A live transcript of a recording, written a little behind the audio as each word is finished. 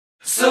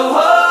So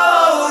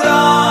hold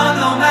on,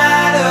 no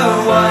matter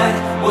what.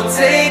 We'll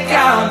take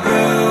our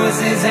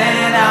bruises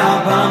and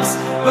our bumps,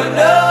 but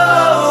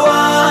no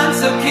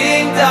until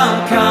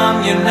kingdom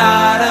come, you're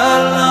not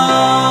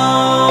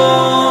alone.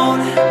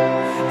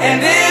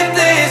 And if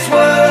this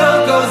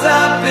world goes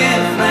up in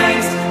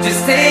flames,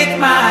 just take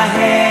my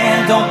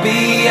hand, don't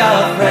be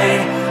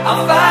afraid.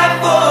 I'll fight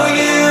for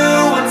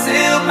you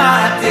until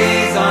my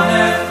days on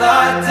earth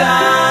are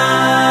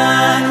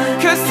done.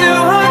 'Cause two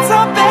hearts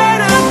are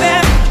better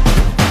than.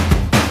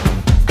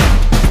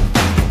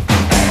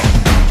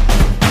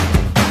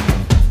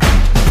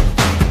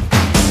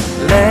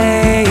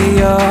 Lay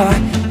your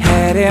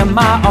head in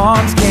my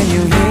arms, can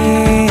you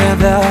hear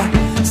the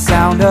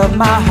sound of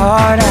my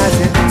heart as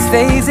it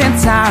stays in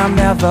time,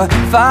 never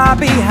far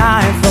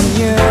behind from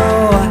you?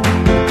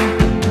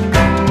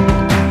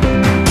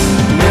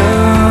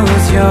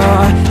 Lose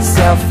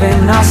yourself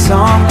in our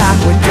song like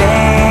we're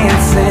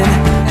dancing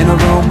in a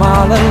room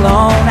all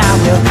alone. I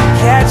will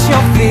catch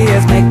your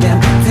fears, make them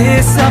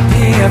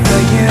disappear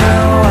for you.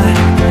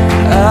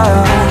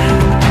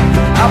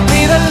 I'll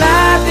be the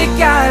light that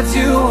guides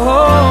you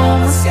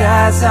home. The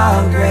skies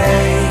are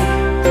gray,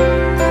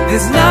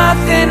 there's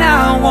nothing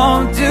I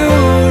won't do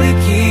to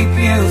keep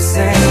you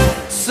safe.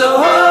 So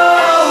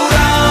hold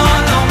on,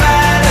 no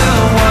matter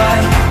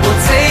what.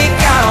 We'll take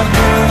our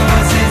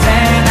bruises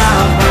and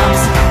our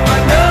bumps,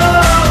 but no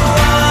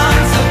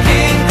until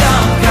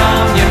kingdom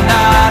come, you're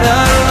not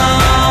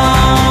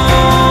alone.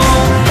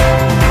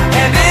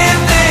 And if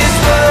this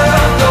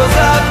world goes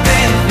up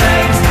in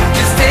flames,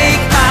 just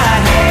take my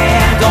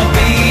hand, don't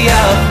be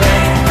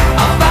afraid.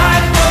 I'll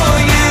fight for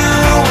you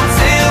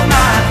until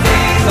my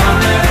days on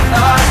earth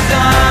are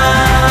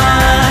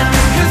done.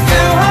 'Cause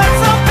two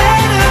hearts are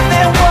better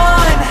than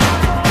one.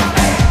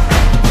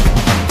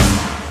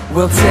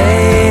 We'll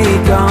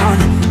take on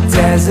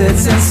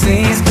deserts and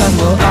seas, 'cause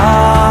we'll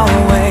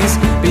always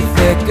be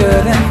thicker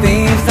than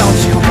thieves. Don't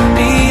you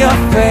be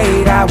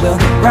afraid, I will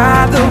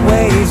ride the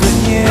waves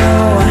with you.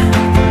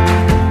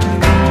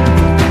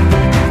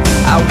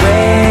 I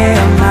wear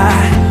my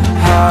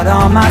heart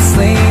on my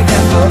sleeve,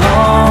 and for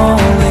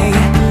only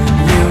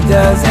you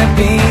does it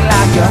beat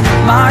like a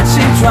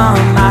marching drum.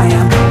 I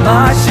am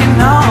marching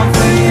on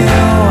for you.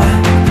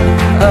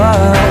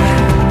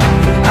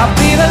 I'll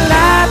be the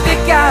light that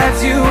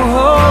guides you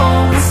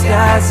home. The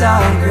skies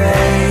are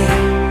gray,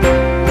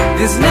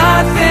 there's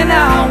nothing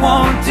I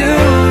won't do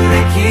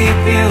to keep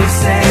you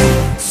safe.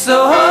 So